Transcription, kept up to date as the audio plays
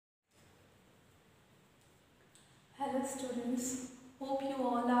Hello students, hope you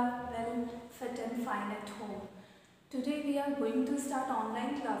all are well, fit and fine at home. Today we are going to start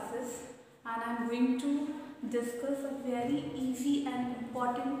online classes and I am going to discuss a very easy and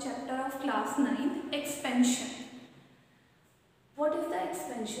important chapter of class 9, expansion. What is the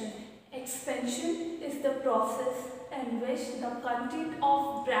expansion? Expansion is the process in which the content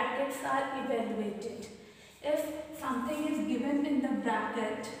of brackets are evaluated. If something is given in the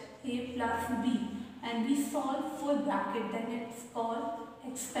bracket a plus b and we solve for bracket, then it's called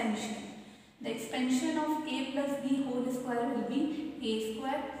expansion. The expansion of a plus b whole square will be a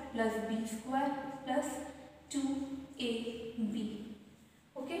square plus b square plus 2ab.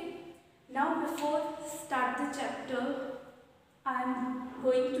 Okay. Now before start the chapter, I am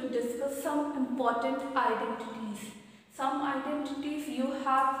going to discuss some important identities. Some identities you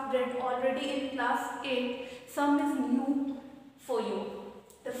have read already in class 8, some is new for you.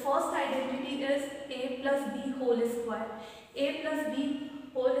 The first identity is a plus b whole square. A plus b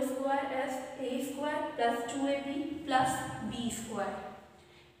whole square is a square plus 2ab plus b square.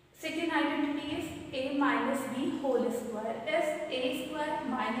 Second identity is a minus b whole square is a square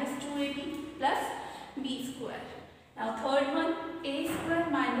minus 2ab plus b square. Now third one, a square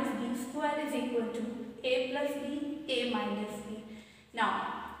minus b square is equal to a plus b, a minus b.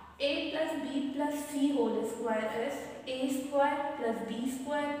 Now a plus b plus c whole square is a square plus b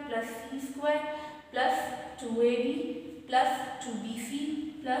square plus c square plus 2ab plus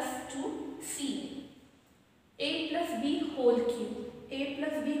 2bc plus 2ca. A plus b whole cube. A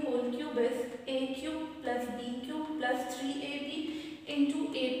plus b whole cube is a cube plus b cube plus 3ab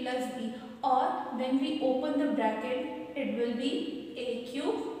into a plus b, or when we open the bracket it will be a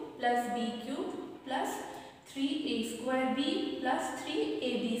cube plus b cube plus 3a square b plus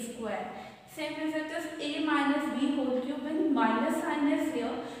 3ab square. Same as it is a minus b whole cube, when minus sign is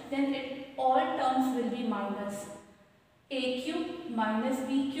here, then all terms will be minus. A cube minus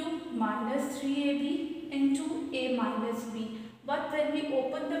b cube minus 3ab into a minus b. But when we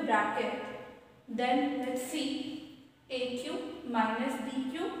open the bracket, then let's see, a cube minus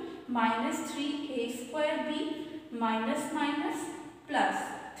b cube minus 3a square b minus minus plus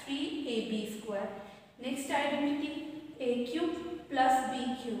 3ab square. Next identity, a cube plus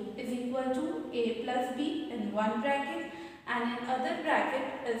b cube is equal to a plus b in one bracket, and in other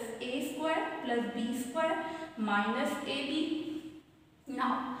bracket is a square plus b square minus ab.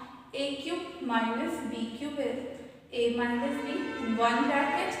 Now a cube minus b cube is a minus b in one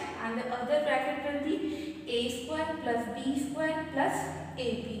bracket, and the other bracket will be a square plus b square plus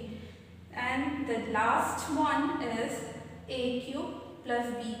ab. And the last one is a cube plus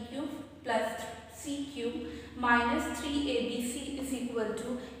b cube plus c cube minus 3abc is equal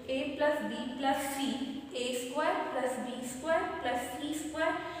to a plus b plus c, a square plus b square plus c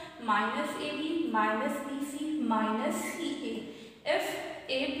square minus ab minus bc minus ca. If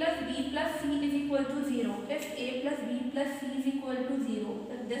a plus b plus c is equal to 0, if a plus b plus c is equal to 0,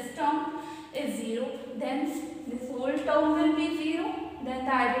 if this term is 0, then this whole term will be 0, then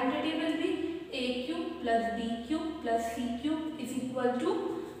the identity will be a cube plus b cube plus c cube is equal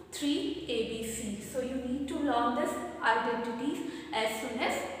to 3abc. So you need to learn this identities as soon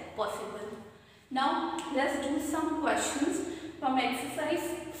as possible. Now let's do some questions from exercise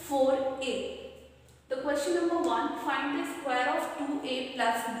 4a. The question number 1, find the square of 2a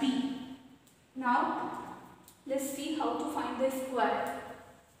plus b. Now let's see how to find the square.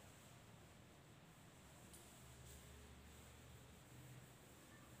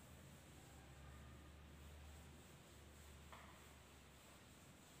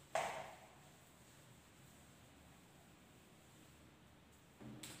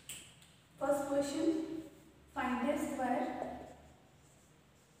 First question, find the square.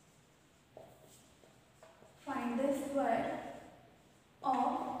 Find the square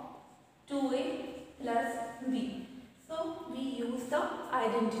of 2a plus b. So we use the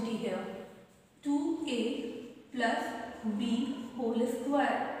identity here. 2a plus b whole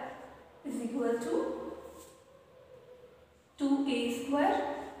square is equal to 2a square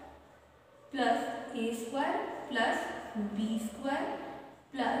plus a square plus b square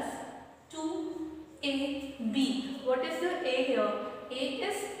plus 2ab. What is the a here? A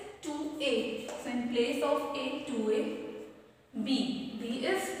is 2a. So in place of a, 2a. B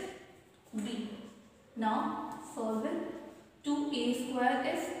is b. Now solve it. 2a square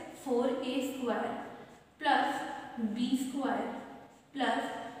is 4a square plus b square plus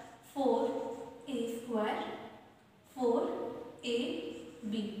 4a square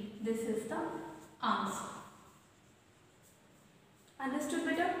 4ab. This is the answer. Understood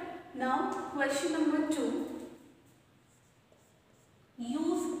better? Now question number 2.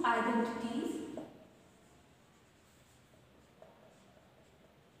 Use identities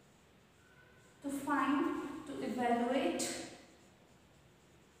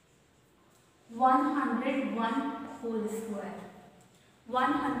 101 whole square.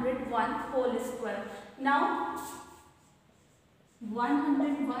 101 whole square. Now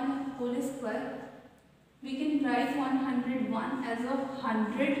 101 whole square, we can write 101 as a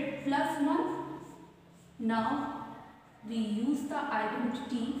 100 plus 1. Now we use the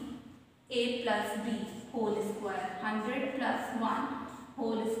identity a plus b whole square. 100 plus 1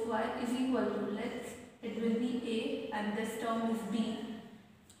 whole square is equal to, it will be a and this term is b.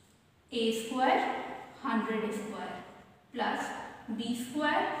 A square 100 square plus b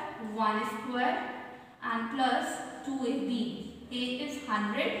square 1 square and plus 2ab. A is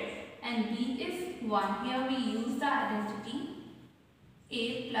 100 and b is 1. Here we use the identity a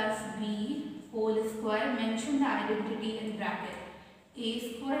plus b whole square. Mention the identity in bracket. A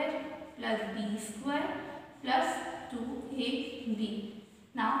square plus b square plus 2ab.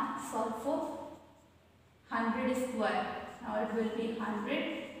 Now solve for 100 square. Now it will be 100.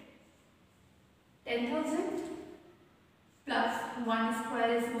 10,000 plus 1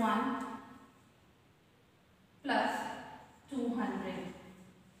 square is 1 plus 200.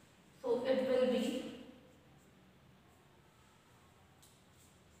 So it will be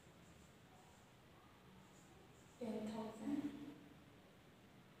 10,000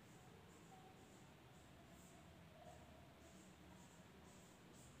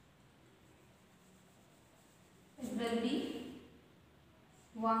 it will be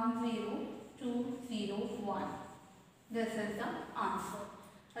 10201. This is the answer.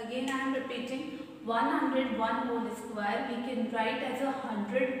 Again I am repeating, 101 whole square we can write as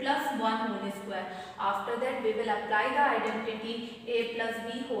 100 plus 1 whole square. After that we will apply the identity a plus b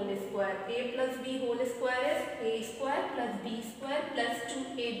whole square. A plus b whole square is a square plus b square plus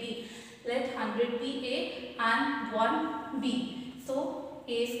 2ab. Let 100 be a and 1 b. So a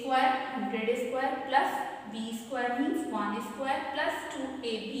square 100 square plus b square means 1 square plus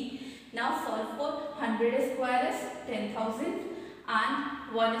 2ab. Now solve for 100 square is 10,000 and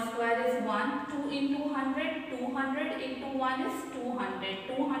 1 square is 1. 2 into 100, 200 into 1 is 200.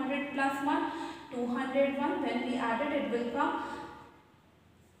 200 plus 1, 201. When we add it, it will come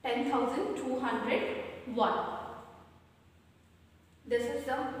 10,201. This is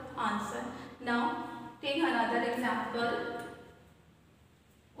the answer. Now take another example.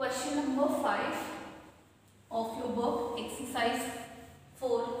 Question number 5 of your book, exercise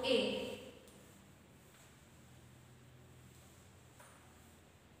 4a.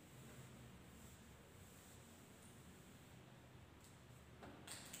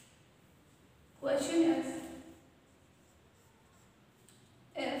 Question is,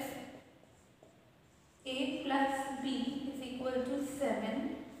 if a plus b is equal to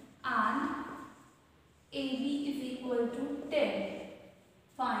 7 and ab is equal to 10,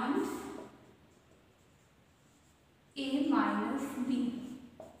 find a minus b.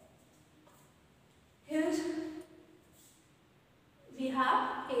 Here we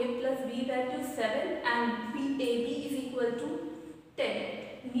have a plus b value 7 and ab is equal to 10.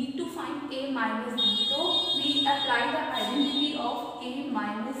 Need to find a minus b. So we apply the identity of a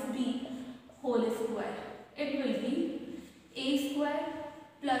minus b whole square. It will be a square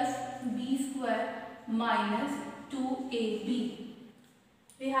plus b square minus 2ab.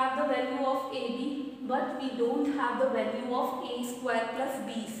 We have the value of ab, but we don't have the value of a square plus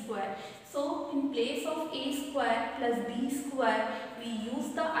b square. So in place of a square plus b square, we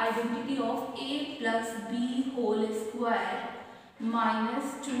use the identity of a plus b whole square minus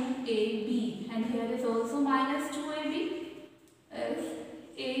 2ab, and here is also minus 2ab, is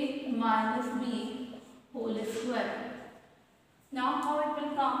a minus b whole square. Now how it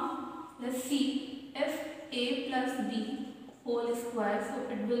will come? Let's see. If a plus b whole square, so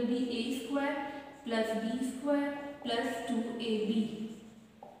it will be a square plus b square plus 2ab.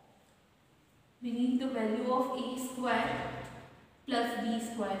 We need the value of a square plus b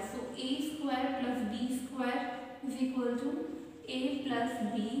square. So a square plus b square is equal to a plus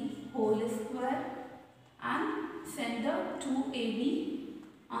b whole square, and send the 2ab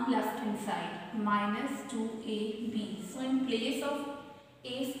on left hand side, minus 2ab. So in place of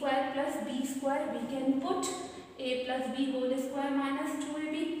a square plus b square, we can put a plus b whole square minus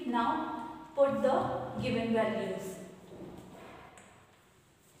 2ab. Now put the given values.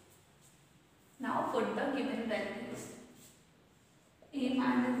 Now put the given values. A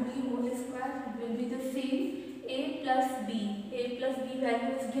minus b whole square will be the same. A plus b. A plus b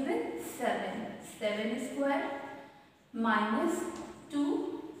value is given 7. 7 square minus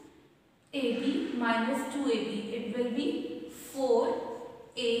 2ab minus 2ab. It will be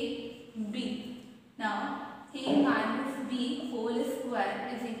 4ab. Now a minus b whole square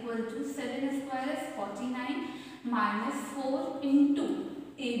is equal to 7 square is 49 minus 4 into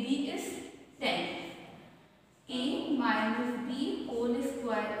ab is 10. A minus B whole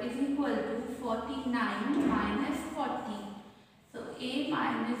square is equal to 49 minus 40. So A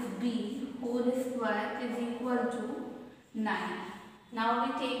minus B whole square is equal to 9. Now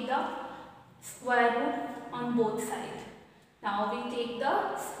we take the square root on both sides. Now we take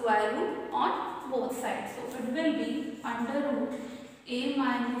the square root on both sides. So it will be under root A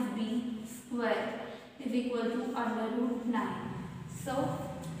minus B square is equal to under root 9. So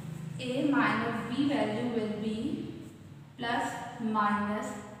A minus B value will be plus minus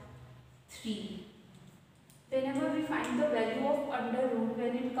 3. Whenever we find the value of under root,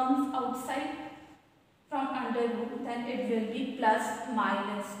 when it comes outside from under root, then it will be plus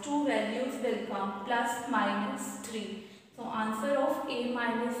minus. Two values will come plus minus 3. So answer of A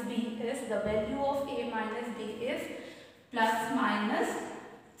minus B is, the value of A minus B is plus minus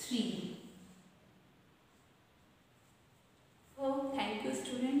 3. So thank you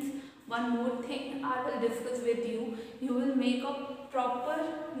students. One more thing I will discuss with you. You will make a proper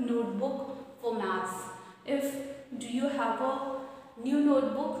notebook for maths. Do you have a new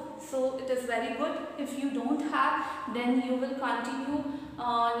notebook, so it is very good. If you don't have, then you will continue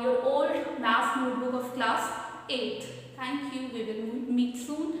your old maths notebook of class 8. Thank you. We will meet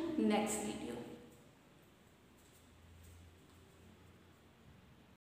soon next video.